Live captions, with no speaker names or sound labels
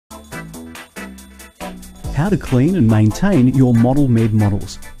How to clean and maintain your ModelMed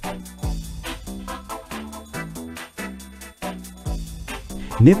models.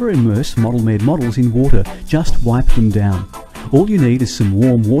 Never immerse ModelMed models in water, just wipe them down. All you need is some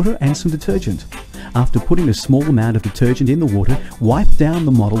warm water and some detergent. After putting a small amount of detergent in the water, wipe down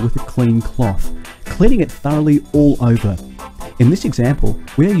the model with a clean cloth, cleaning it thoroughly all over. In this example,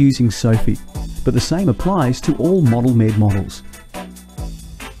 we are using Sophie, but the same applies to all ModelMed models.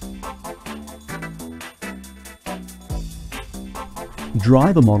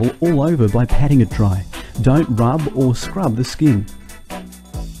 Dry the model all over by patting it dry. Don't rub or scrub the skin.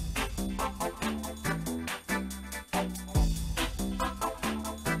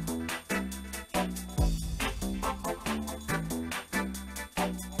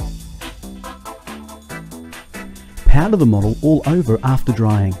 Powder the model all over after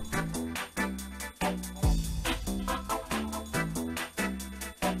drying.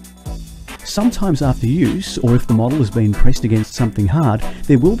 Sometimes after use, or if the model has been pressed against something hard,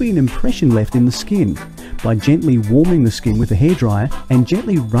 there will be an impression left in the skin. By gently warming the skin with a hairdryer and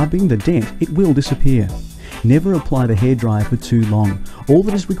gently rubbing the dent, it will disappear. Never apply the hairdryer for too long. All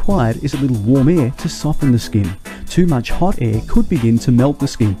that is required is a little warm air to soften the skin. Too much hot air could begin to melt the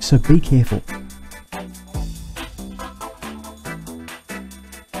skin, so be careful.